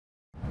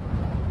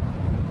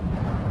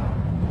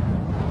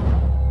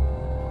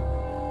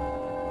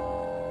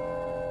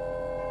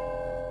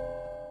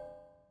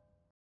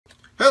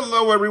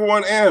Hello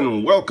everyone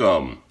and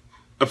welcome.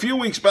 A few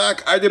weeks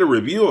back I did a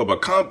review of a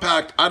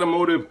compact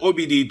Automotive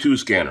OBD2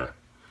 scanner.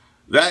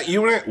 That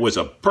unit was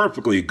a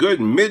perfectly good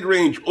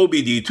mid-range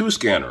OBD2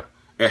 scanner.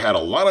 It had a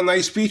lot of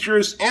nice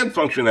features and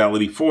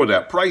functionality for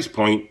that price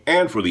point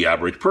and for the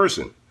average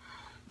person.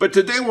 But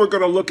today we're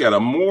going to look at a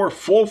more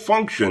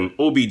full-function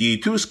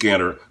OBD2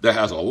 scanner that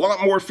has a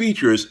lot more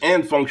features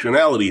and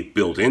functionality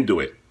built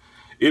into it.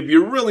 If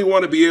you really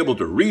want to be able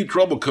to read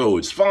trouble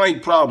codes,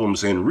 find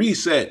problems, and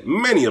reset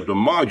many of the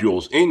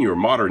modules in your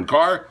modern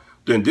car,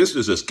 then this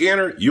is a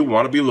scanner you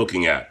want to be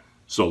looking at.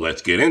 So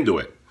let's get into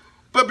it.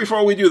 But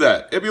before we do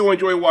that, if you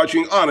enjoy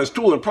watching honest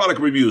tool and product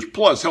reviews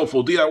plus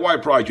helpful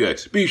DIY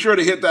projects, be sure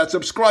to hit that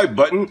subscribe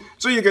button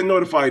so you get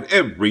notified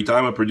every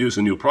time I produce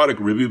a new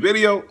product review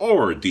video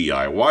or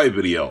DIY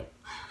video.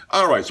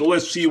 Alright, so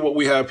let's see what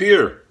we have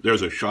here.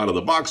 There's a shot of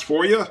the box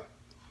for you.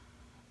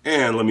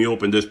 And let me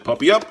open this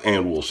puppy up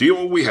and we'll see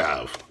what we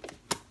have.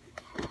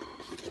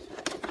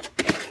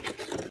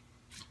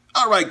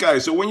 Alright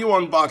guys, so when you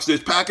unbox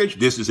this package,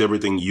 this is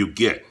everything you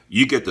get.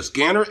 You get the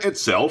scanner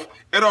itself.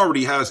 It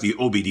already has the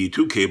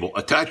OBD2 cable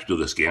attached to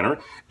the scanner.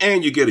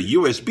 And you get a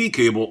USB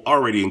cable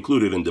already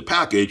included in the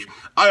package.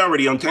 I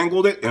already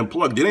untangled it and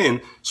plugged it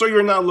in, so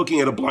you're not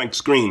looking at a blank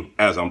screen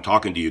as I'm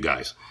talking to you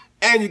guys.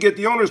 And you get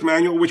the owner's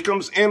manual, which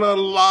comes in a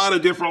lot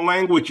of different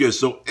languages,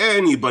 so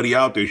anybody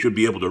out there should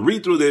be able to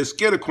read through this,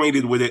 get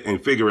acquainted with it,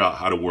 and figure out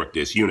how to work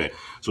this unit.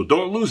 So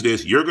don't lose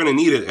this. You're going to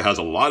need it. It has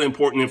a lot of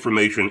important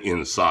information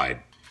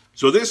inside.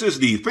 So this is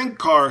the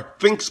Thinkcar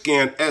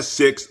ThinkScan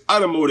S6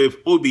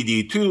 Automotive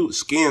OBD2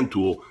 Scan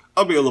Tool,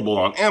 available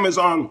on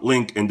Amazon,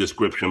 link in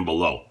description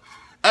below.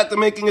 At the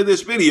making of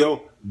this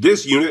video,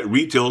 this unit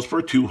retails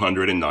for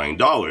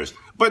 $209.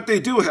 But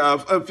they do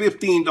have a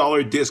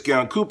 $15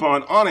 discount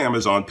coupon on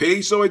Amazon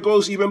Pay, so it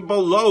goes even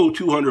below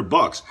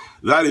 $200.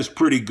 That is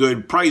pretty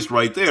good price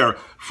right there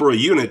for a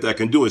unit that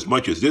can do as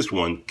much as this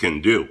one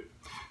can do.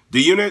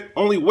 The unit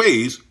only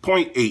weighs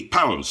 0.8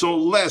 pounds, so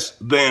less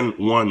than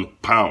 1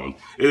 pound.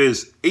 It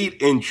is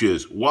 8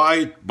 inches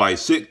wide by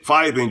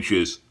 5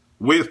 inches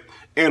width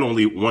and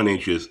only 1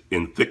 inch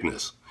in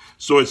thickness.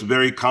 So it's a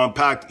very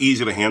compact,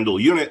 easy to handle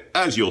unit,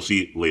 as you'll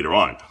see later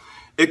on.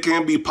 It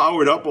can be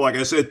powered up, like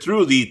I said,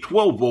 through the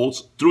 12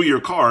 volts through your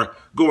car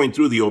going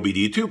through the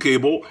OBD2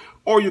 cable,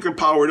 or you can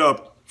power it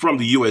up from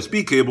the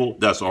USB cable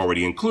that's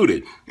already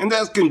included. And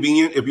that's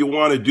convenient if you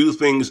want to do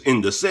things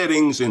in the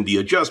settings and the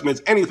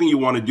adjustments, anything you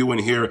want to do in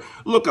here,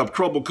 look up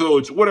trouble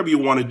codes, whatever you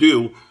want to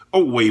do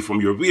away from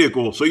your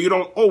vehicle, so you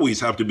don't always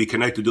have to be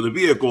connected to the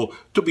vehicle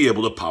to be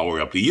able to power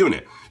up the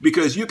unit.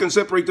 Because you can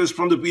separate this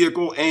from the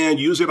vehicle and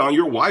use it on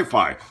your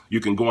Wi-Fi.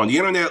 You can go on the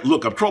internet,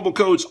 look up trouble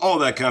codes, all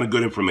that kind of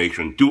good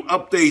information, do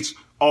updates,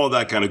 all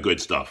that kind of good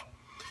stuff.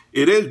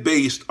 It is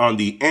based on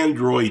the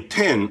Android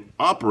 10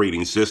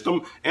 operating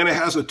system, and it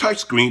has a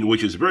touchscreen,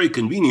 which is very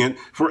convenient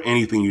for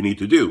anything you need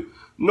to do.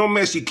 No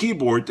messy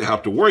keyboard to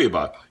have to worry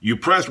about. You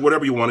press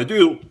whatever you want to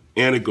do,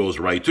 and it goes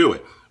right to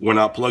it. We're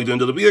not plugged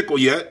into the vehicle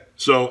yet,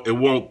 so it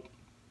won't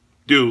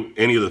do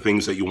any of the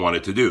things that you want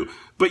it to do.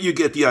 But you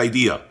get the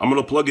idea. I'm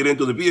going to plug it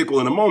into the vehicle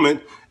in a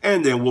moment,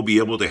 and then we'll be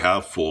able to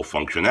have full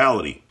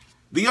functionality.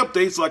 The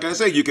updates, like I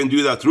said, you can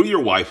do that through your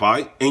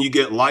Wi-Fi, and you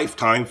get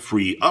lifetime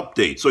free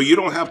updates. So you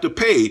don't have to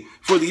pay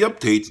for the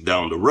updates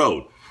down the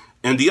road.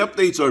 And the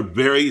updates are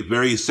very,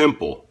 very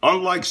simple.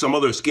 Unlike some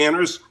other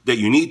scanners that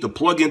you need to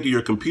plug into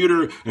your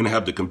computer and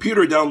have the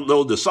computer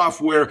download the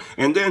software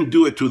and then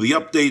do it to the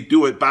update,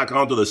 do it back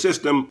onto the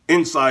system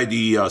inside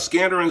the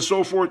scanner and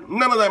so forth.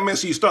 None of that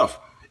messy stuff.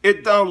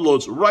 It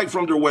downloads right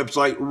from their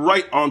website,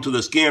 right onto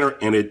the scanner,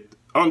 and it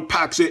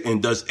unpacks it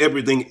and does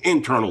everything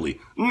internally.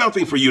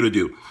 Nothing for you to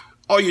do.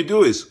 All you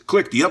do is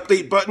click the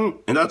update button,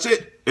 and that's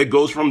it. It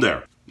goes from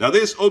there. Now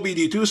this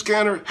OBD2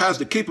 scanner has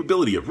the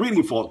capability of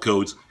reading fault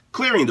codes,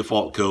 clearing the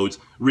fault codes,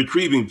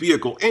 retrieving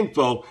vehicle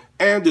info,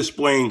 and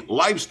displaying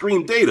live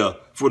stream data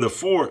for the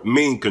 4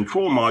 main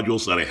control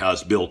modules that it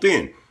has built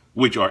in,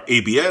 which are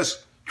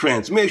ABS,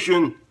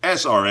 transmission,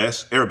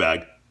 SRS,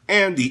 airbag,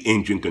 and the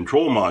engine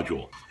control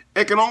module.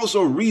 It can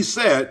also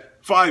reset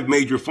 5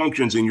 major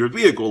functions in your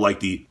vehicle, like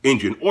the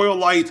engine oil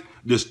light,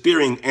 the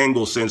steering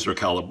angle sensor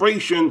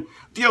calibration,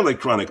 the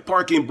electronic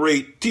parking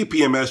brake,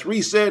 TPMS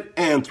reset,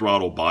 and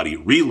throttle body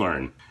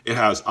relearn. It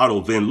has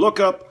auto VIN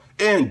lookup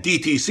and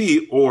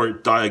DTC, or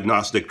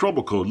diagnostic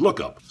trouble code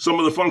lookup. Some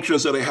of the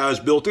functions that it has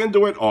built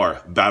into it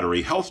are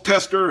battery health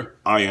tester,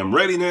 IM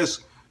readiness,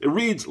 it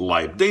reads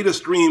live data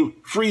stream,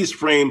 freeze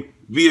frame,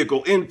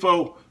 vehicle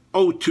info,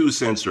 O2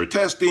 sensor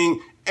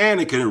testing, and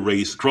it can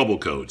erase trouble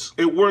codes.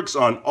 It works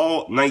on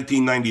all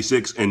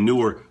 1996 and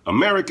newer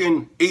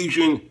American,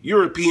 Asian,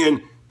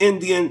 European,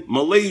 Indian,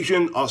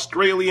 Malaysian,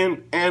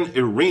 Australian, and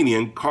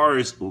Iranian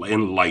cars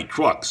and light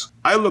trucks.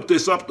 I looked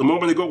this up the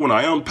moment ago when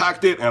I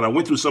unpacked it, and I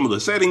went through some of the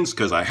settings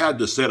because I had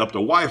to set up the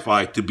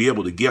Wi-Fi to be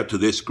able to get to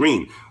this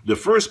screen. The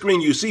first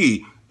screen you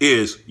see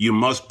is you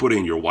must put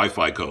in your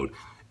Wi-Fi code.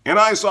 And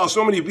I saw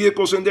so many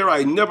vehicles in there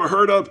I never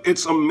heard of.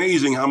 It's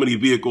amazing how many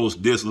vehicles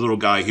this little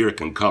guy here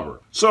can cover.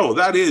 So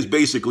that is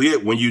basically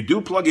it. When you do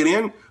plug it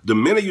in, the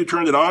minute you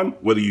turn it on,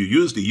 whether you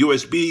use the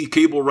USB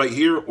cable right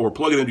here or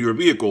plug it into your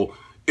vehicle,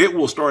 it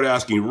will start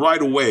asking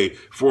right away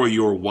for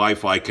your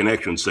Wi-Fi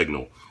connection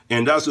signal.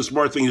 And that's the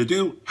smart thing to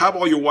do. Have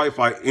all your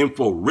Wi-Fi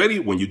info ready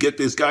when you get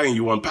this guy and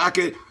you unpack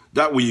it.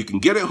 That way you can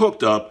get it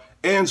hooked up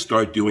and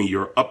start doing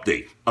your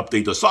update.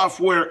 Update the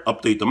software,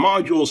 update the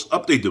modules,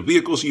 update the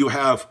vehicles you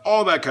have,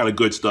 all that kind of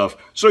good stuff,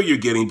 so you're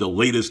getting the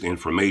latest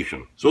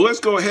information. So let's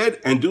go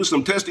ahead and do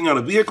some testing on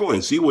a vehicle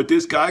and see what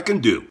this guy can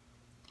do.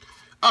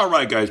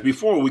 Alright guys,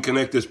 before we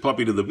connect this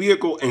puppy to the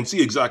vehicle and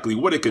see exactly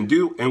what it can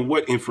do and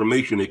what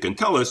information it can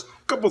tell us,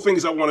 a couple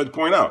things I wanted to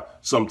point out.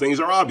 Some things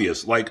are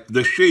obvious, like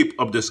the shape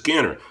of the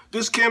scanner.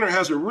 This scanner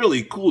has a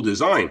really cool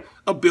design,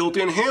 a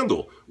built-in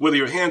handle. Whether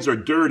your hands are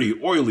dirty,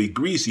 oily,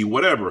 greasy,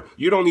 whatever,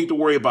 you don't need to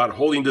worry about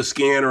holding the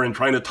scanner and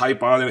trying to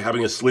type on it,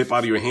 having it slip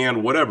out of your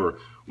hand, whatever.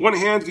 One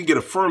hand can get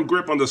a firm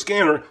grip on the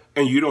scanner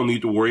and you don't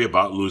need to worry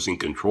about losing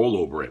control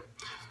over it.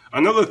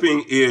 Another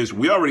thing is,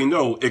 we already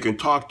know it can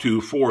talk to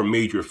 4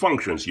 major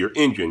functions: your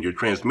engine, your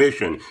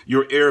transmission,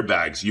 your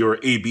airbags, your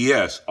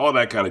ABS, all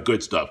that kind of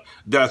good stuff.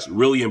 That's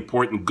really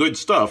important good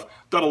stuff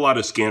that a lot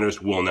of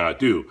scanners will not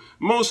do.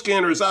 Most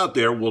scanners out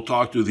there will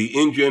talk to the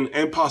engine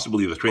and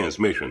possibly the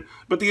transmission,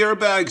 but the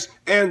airbags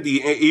and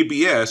the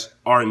ABS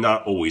are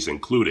not always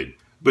included.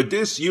 But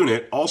this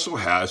unit also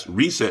has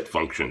reset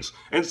functions,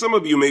 and some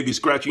of you may be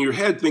scratching your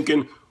head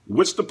thinking,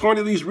 what's the point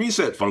of these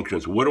reset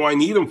functions? What do I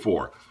need them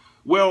for?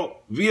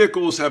 Well,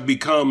 vehicles have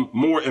become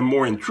more and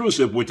more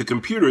intrusive with the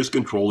computers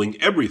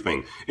controlling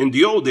everything. In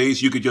the old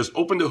days, you could just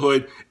open the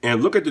hood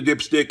and look at the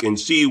dipstick and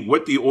see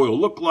what the oil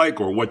looked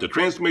like or what the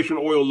transmission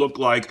oil looked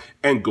like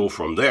and go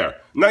from there.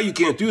 Now you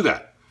can't do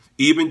that.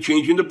 Even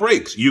changing the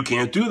brakes, you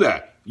can't do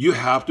that. You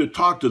have to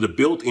talk to the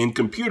built-in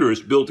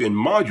computers, built-in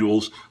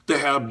modules, to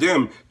have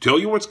them tell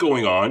you what's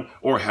going on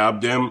or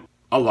have them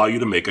allow you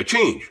to make a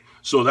change.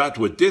 So that's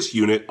what this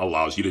unit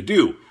allows you to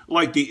do,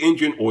 like the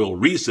engine oil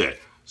reset.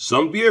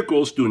 Some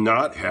vehicles do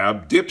not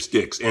have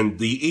dipsticks, and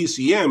the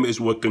ECM is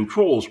what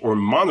controls or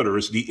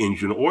monitors the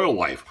engine oil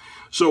life.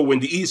 So when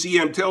the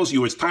ECM tells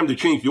you it's time to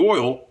change the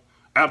oil,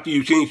 after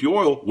you change the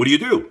oil, what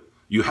do?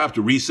 You have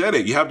to reset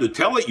it. You have to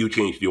tell it you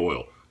changed the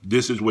oil.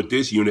 This is what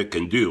this unit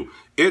can do.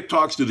 It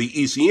talks to the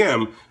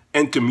ECM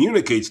and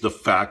communicates the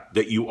fact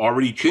that you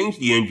already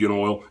changed the engine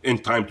oil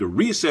and time to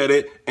reset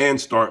it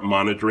and start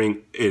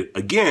monitoring it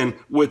again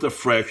with a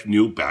fresh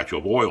new batch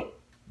of oil.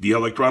 The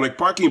electronic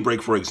parking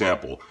brake, for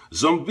example.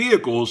 Some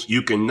vehicles,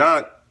 you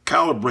cannot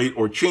calibrate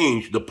or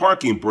change the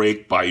parking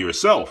brake by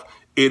yourself.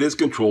 It is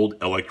controlled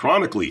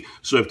electronically.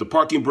 So if the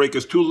parking brake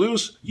is too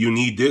loose, you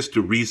need this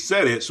to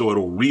reset it so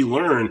it'll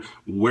relearn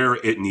where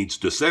it needs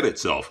to set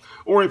itself.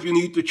 Or if you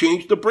need to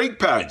change the brake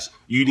pads,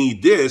 you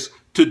need this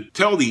to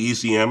tell the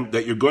ECM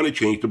that you're going to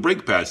change the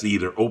brake pads. To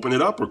either open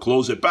it up or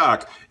close it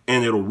back,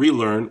 and it'll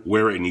relearn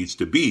where it needs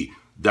to be.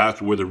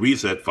 That's where the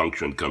reset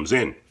function comes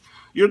in.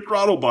 Your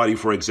throttle body,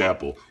 for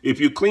example,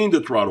 if you clean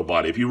the throttle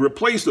body, if you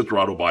replace the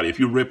throttle body, if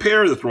you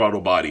repair the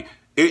throttle body,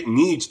 it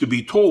needs to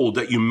be told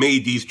that you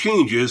made these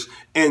changes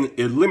and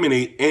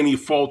eliminate any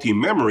faulty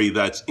memory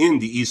that's in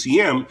the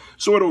ECM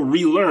so it'll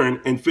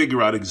relearn and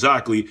figure out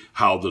exactly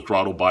how the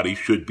throttle body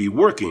should be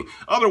working.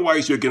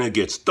 Otherwise, you're going to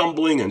get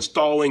stumbling and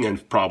stalling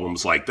and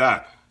problems like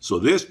that. So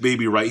this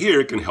baby right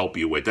here can help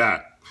you with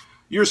that.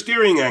 Your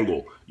steering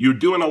angle, you're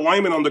doing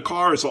alignment on the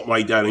car or something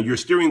like that, and your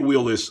steering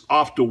wheel is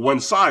off to one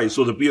side,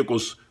 so the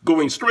vehicle's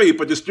going straight,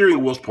 but the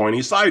steering wheel's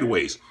pointing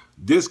sideways.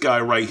 This guy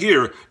right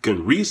here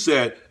can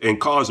reset and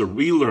cause a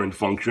relearn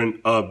function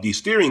of the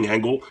steering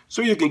angle,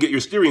 so you can get your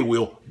steering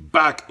wheel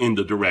back in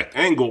the direct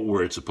angle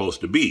where it's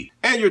supposed to be.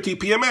 And your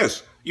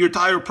TPMS, your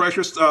tire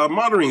pressure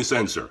monitoring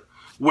sensor.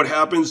 What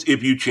happens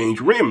if you change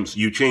rims,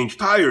 you change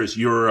tires,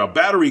 your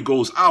battery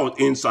goes out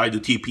inside the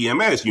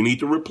TPMS, you need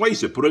to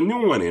replace it, put a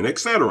new one in,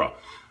 etc.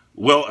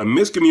 Well, a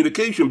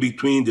miscommunication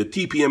between the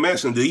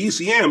TPMS and the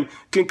ECM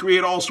can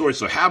create all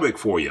sorts of havoc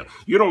for you.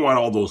 You don't want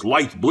all those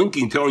lights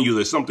blinking telling you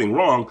there's something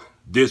wrong.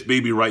 This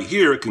baby right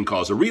here can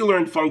cause a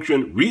relearn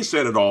function,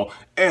 reset it all,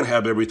 and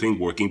have everything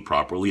working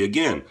properly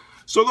again.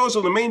 So those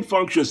are the main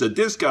functions that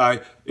this guy,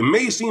 it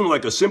may seem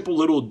like a simple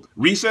little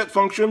reset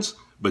functions,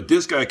 but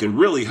this guy can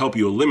really help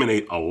you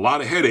eliminate a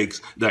lot of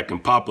headaches that can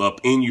pop up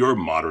in your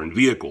modern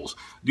vehicles.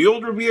 The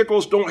older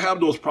vehicles don't have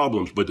those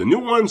problems, but the new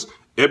ones,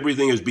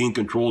 everything is being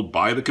controlled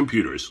by the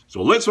computers.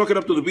 So let's hook it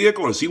up to the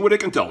vehicle and see what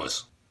it can tell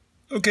us.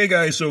 Okay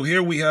guys, so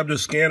here we have the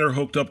scanner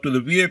hooked up to the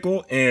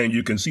vehicle, and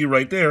you can see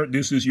right there,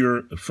 this is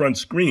your front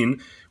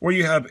screen where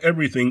you have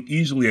everything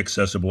easily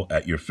accessible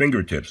at your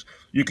fingertips.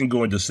 You can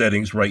go into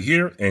settings right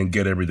here and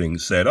get everything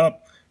set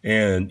up.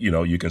 And,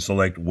 you can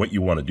select what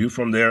you want to do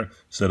from there,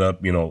 set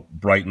up,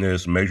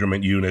 brightness,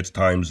 measurement units,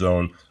 time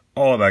zone,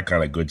 all that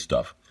kind of good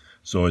stuff.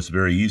 So it's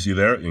very easy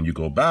there. And you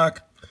go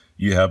back,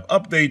 you have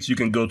updates. You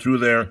can go through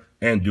there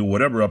and do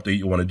whatever update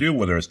you want to do,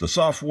 whether it's the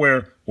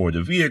software or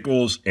the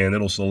vehicles, and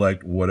it'll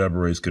select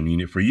whatever is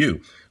convenient for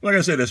you. Like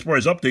I said, as far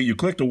as update, you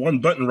click the one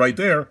button right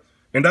there,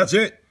 and that's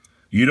it.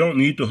 You don't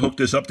need to hook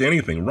this up to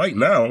anything. Right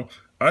now,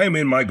 I am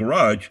in my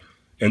garage,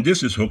 and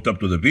this is hooked up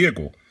to the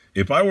vehicle.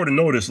 If I were to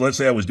notice, let's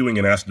say I was doing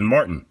an Aston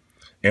Martin,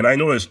 and I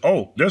notice,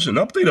 oh, there's an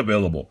update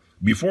available.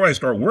 Before I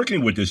start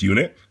working with this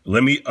unit,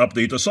 let me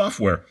update the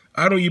software.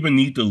 I don't even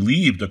need to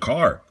leave the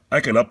car.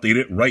 I can update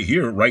it right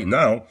here, right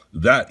now,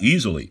 that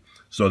easily.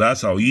 So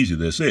that's how easy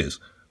this is.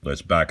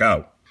 Let's back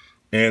out.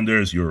 And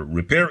there's your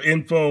repair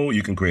info.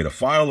 You can create a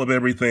file of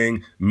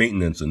everything,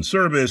 maintenance and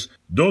service.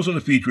 Those are the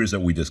features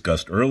that we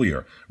discussed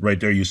earlier. Right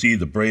there, you see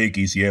the brake,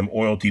 ECM,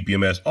 oil,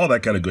 TPMS, all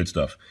that kind of good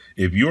stuff.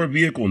 If your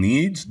vehicle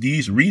needs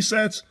these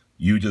resets,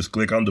 you just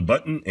click on the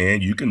button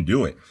and you can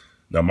do it.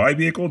 Now, my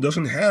vehicle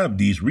doesn't have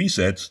these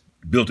resets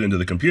built into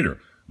the computer.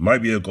 My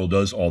vehicle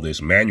does all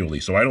this manually,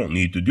 so I don't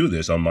need to do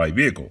this on my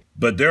vehicle.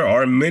 But there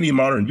are many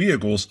modern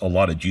vehicles, a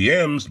lot of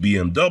GMs,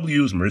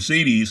 BMWs,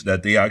 Mercedes,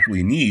 that they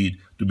actually need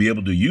to be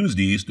able to use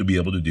these to be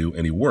able to do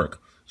any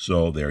work.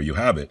 So there you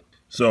have it.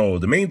 So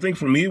the main thing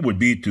for me would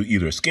be to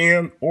either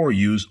scan or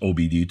use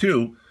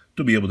OBD2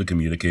 to be able to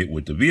communicate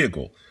with the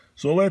vehicle.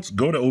 So let's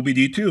go to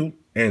OBD2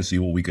 and see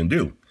what we can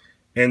do.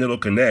 And it'll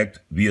connect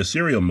via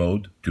serial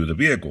mode to the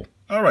vehicle.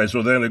 All right,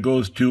 so then it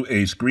goes to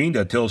a screen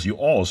that tells you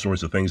all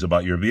sorts of things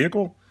about your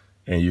vehicle.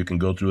 And you can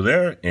go through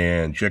there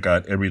and check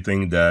out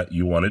everything that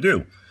you want to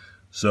do.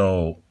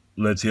 So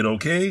let's hit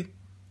OK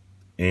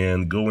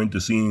and go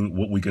into seeing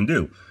what we can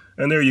do.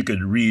 And there you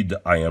could read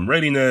the IM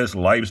readiness,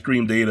 live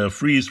stream data,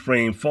 freeze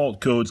frame, fault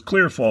codes,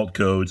 clear fault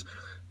codes,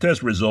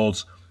 test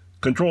results,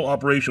 control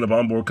operation of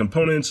onboard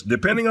components.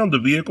 Depending on the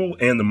vehicle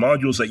and the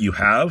modules that you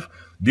have,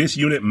 this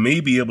unit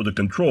may be able to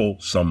control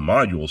some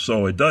modules.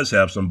 So it does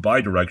have some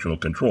bidirectional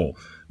control.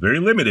 Very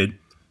limited,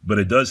 but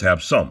it does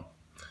have some.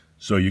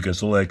 So you can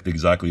select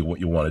exactly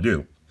what you want to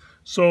do.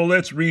 So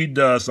let's read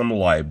some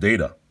live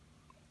data.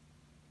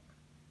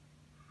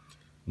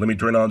 Let me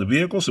turn on the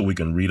vehicle so we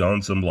can read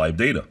on some live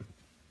data.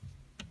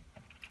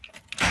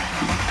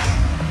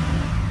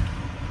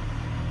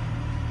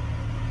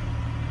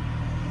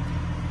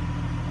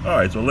 All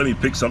right, so let me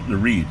pick something to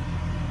read.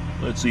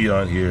 Let's see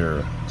on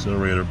here,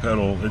 accelerator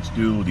pedal. Let's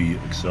do the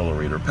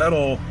accelerator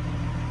pedal,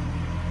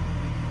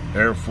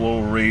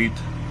 airflow rate,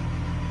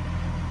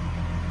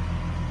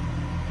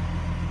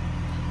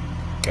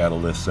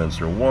 catalyst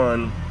sensor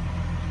 1.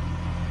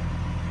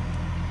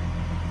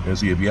 And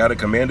see, if you had a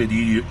commanded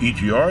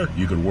EGR,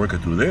 you could work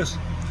it through this.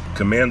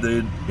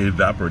 Commanded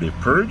evaporative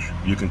purge,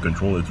 you can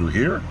control it through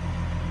here.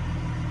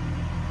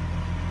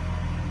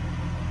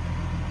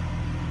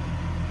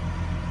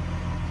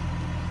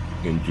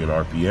 Engine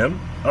RPM.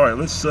 All right,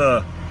 let's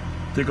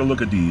take a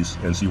look at these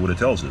and see what it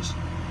tells us.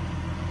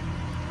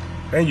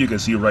 And you can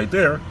see right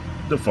there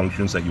the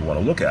functions that you want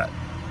to look at.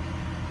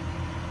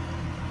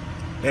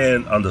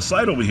 And on the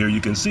side over here, you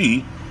can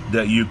see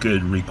that you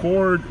could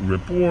record,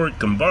 report,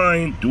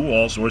 combine, do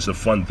all sorts of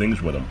fun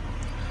things with them.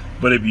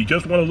 But if you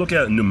just want to look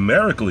at it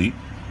numerically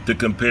to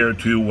compare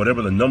to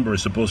whatever the number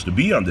is supposed to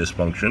be on this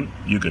function,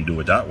 you can do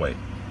it that way.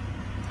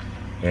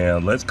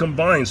 And let's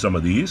combine some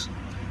of these.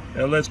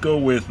 And let's go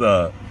with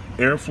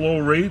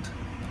airflow rate,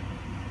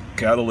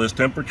 catalyst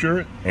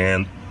temperature,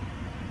 and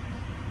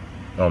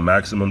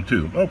maximum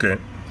 2. Okay,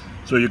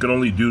 so you can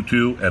only do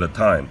 2 at a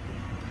time.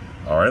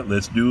 All right,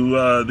 let's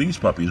do these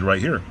puppies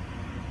right here.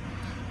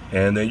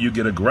 And then you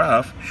get a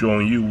graph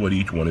showing you what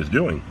each one is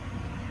doing.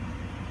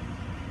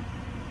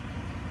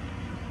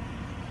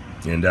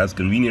 And that's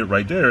convenient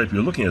right there if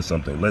you're looking at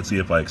something. Let's see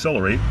if I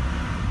accelerate.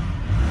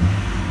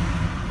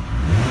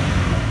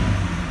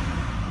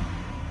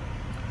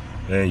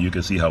 And you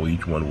can see how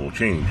each one will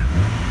change.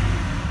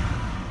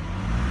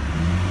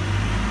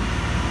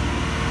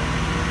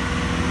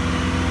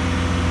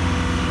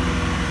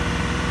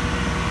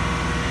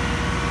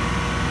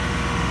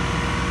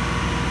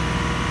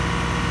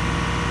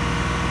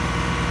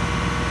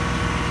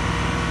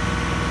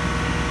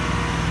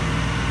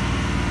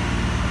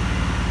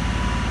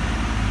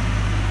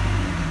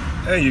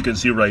 And you can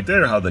see right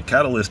there how the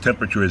catalyst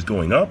temperature is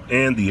going up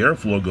and the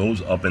airflow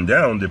goes up and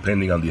down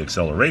depending on the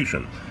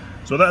acceleration.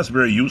 So that's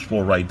very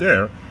useful right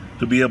there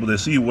to be able to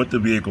see what the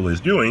vehicle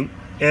is doing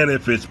and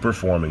if it's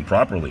performing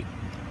properly.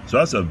 So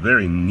that's a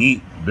very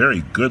neat,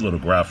 very good little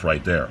graph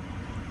right there.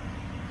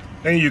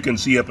 And you can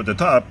see up at the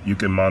top, you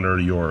can monitor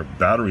your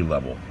battery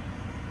level.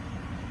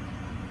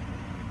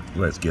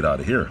 Let's get out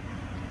of here.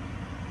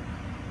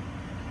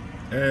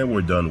 And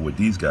we're done with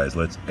these guys.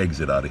 Let's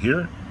exit out of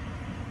here.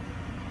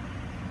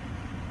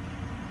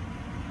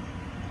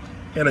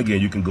 And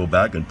again, you can go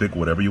back and pick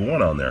whatever you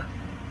want on there.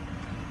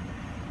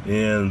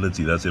 And let's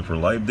see, that's it for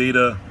live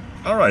data.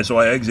 All right, so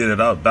I exited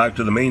out back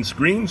to the main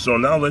screen. So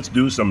now let's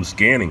do some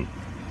scanning.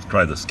 Let's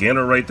try the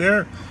scanner right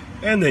there.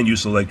 And then you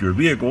select your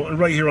vehicle. And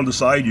right here on the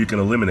side, you can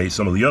eliminate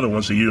some of the other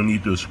ones so you don't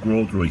need to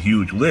scroll through a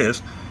huge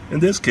list.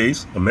 In this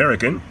case,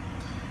 American.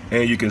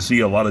 And you can see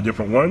a lot of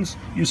different ones.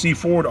 You see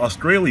Ford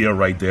Australia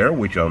right there,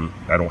 which I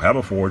don't have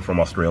a Ford from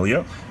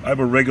Australia. I have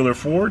a regular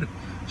Ford.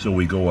 So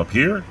we go up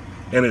here.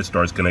 And it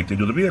starts connecting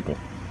to the vehicle.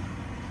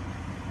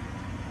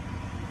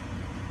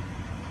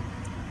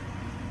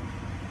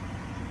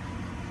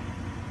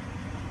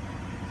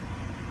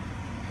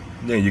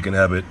 Then you can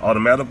have it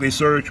automatically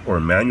search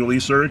or manually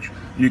search.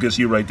 You can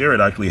see right there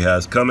it actually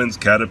has Cummins,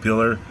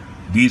 Caterpillar,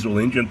 diesel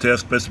engine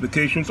test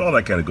specifications, all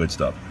that kind of good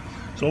stuff.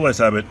 So let's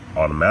have it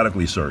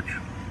automatically search.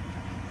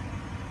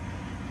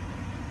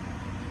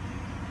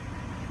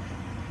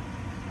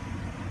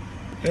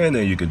 And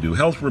then you can do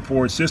health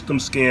report, system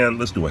scan.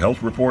 Let's do a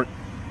health report.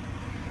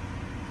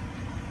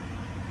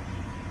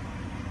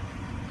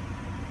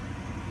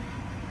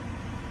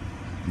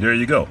 There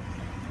you go.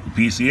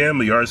 The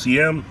PCM, the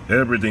RCM,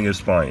 everything is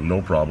fine.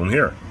 No problem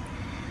here.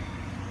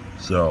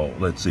 So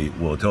let's see.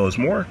 Will it tell us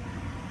more?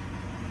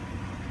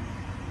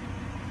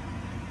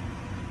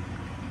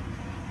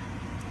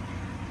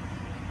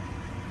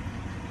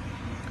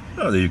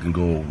 Oh, there you can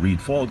go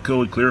read fault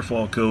code, clear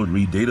fault code,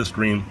 read data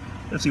stream.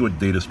 Let's see what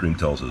data stream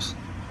tells us.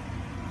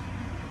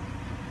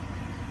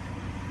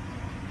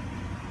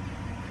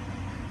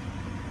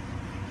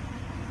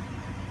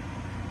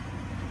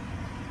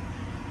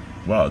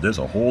 Wow, there's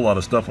a whole lot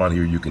of stuff on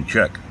here you can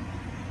check.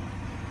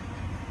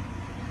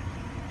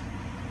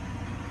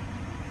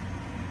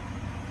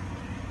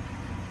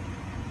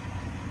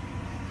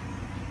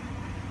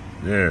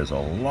 There's a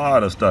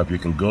lot of stuff you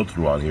can go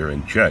through on here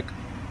and check.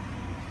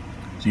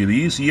 See,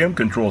 the ECM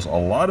controls a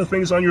lot of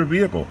things on your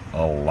vehicle.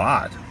 A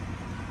lot.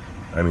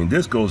 I mean,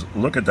 this goes,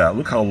 look at that.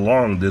 Look how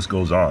long this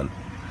goes on.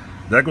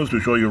 That goes to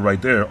show you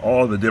right there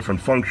all the different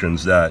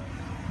functions that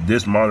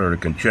this monitor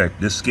can check,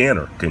 this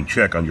scanner can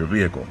check on your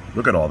vehicle.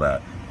 Look at all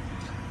that.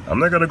 I'm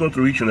not going to go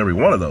through each and every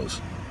one of those,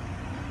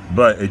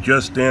 but it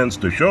just stands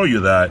to show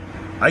you that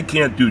I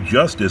can't do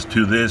justice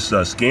to this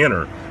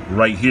scanner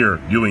right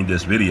here doing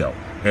this video.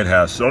 It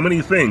has so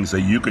many things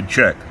that you could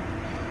check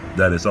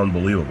that it's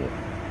unbelievable.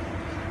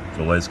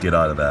 So let's get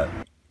out of that.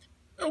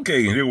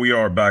 Okay, here we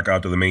are back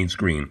out to the main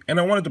screen.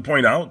 And I wanted to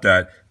point out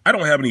that I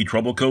don't have any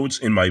trouble codes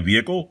in my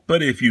vehicle,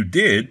 but if you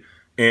did,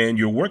 and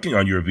you're working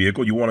on your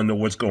vehicle, you want to know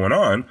what's going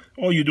on,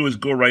 all you do is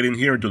go right in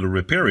here into the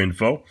repair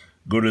info,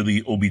 go to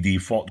the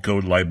OBD fault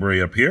code library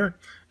up here,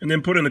 and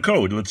then put in the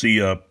code. Let's see,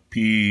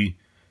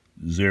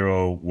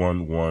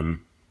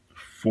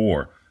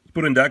 P0114.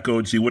 Put in that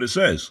code, see what it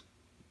says.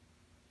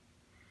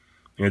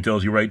 And it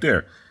tells you right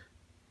there.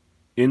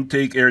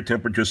 Intake air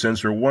temperature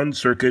sensor 1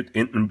 circuit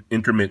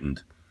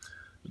intermittent.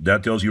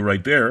 That tells you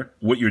right there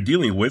what you're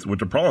dealing with, what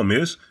the problem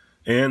is,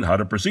 and how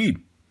to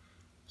proceed.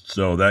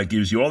 So that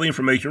gives you all the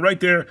information right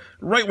there,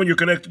 right when you're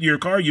connected to your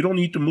car. You don't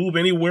need to move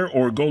anywhere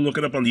or go look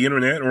it up on the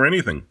internet or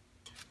anything.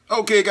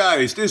 Okay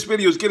guys, this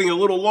video is getting a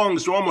little long,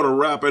 so I'm going to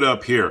wrap it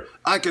up here.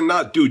 I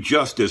cannot do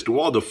justice to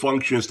all the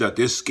functions that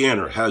this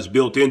scanner has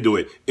built into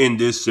it in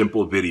this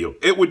simple video.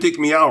 It would take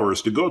me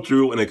hours to go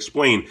through and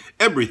explain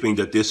everything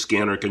that this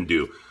scanner can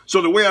do.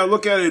 So the way I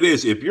look at it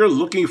is, if you're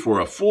looking for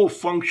a full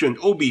function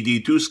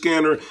OBD2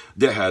 scanner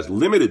that has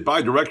limited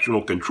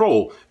bidirectional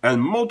control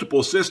and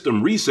multiple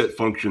system reset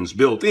functions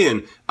built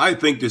in, I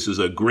think this is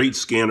a great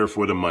scanner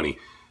for the money.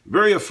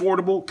 Very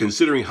affordable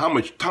considering how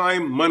much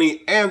time,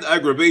 money, and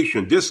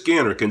aggravation this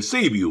scanner can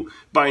save you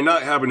by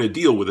not having to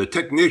deal with a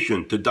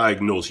technician to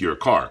diagnose your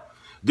car.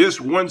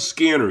 This one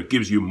scanner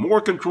gives you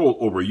more control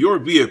over your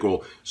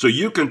vehicle so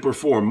you can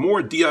perform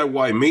more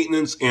DIY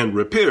maintenance and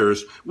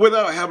repairs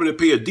without having to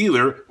pay a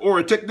dealer or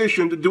a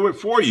technician to do it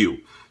for you.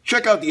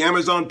 Check out the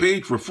Amazon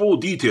page for full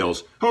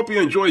details. Hope you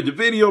enjoyed the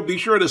video. Be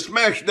sure to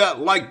smash that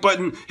like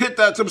button, hit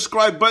that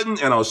subscribe button,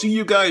 and I'll see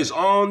you guys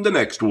on the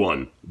next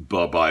one.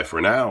 Bye-bye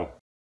for now.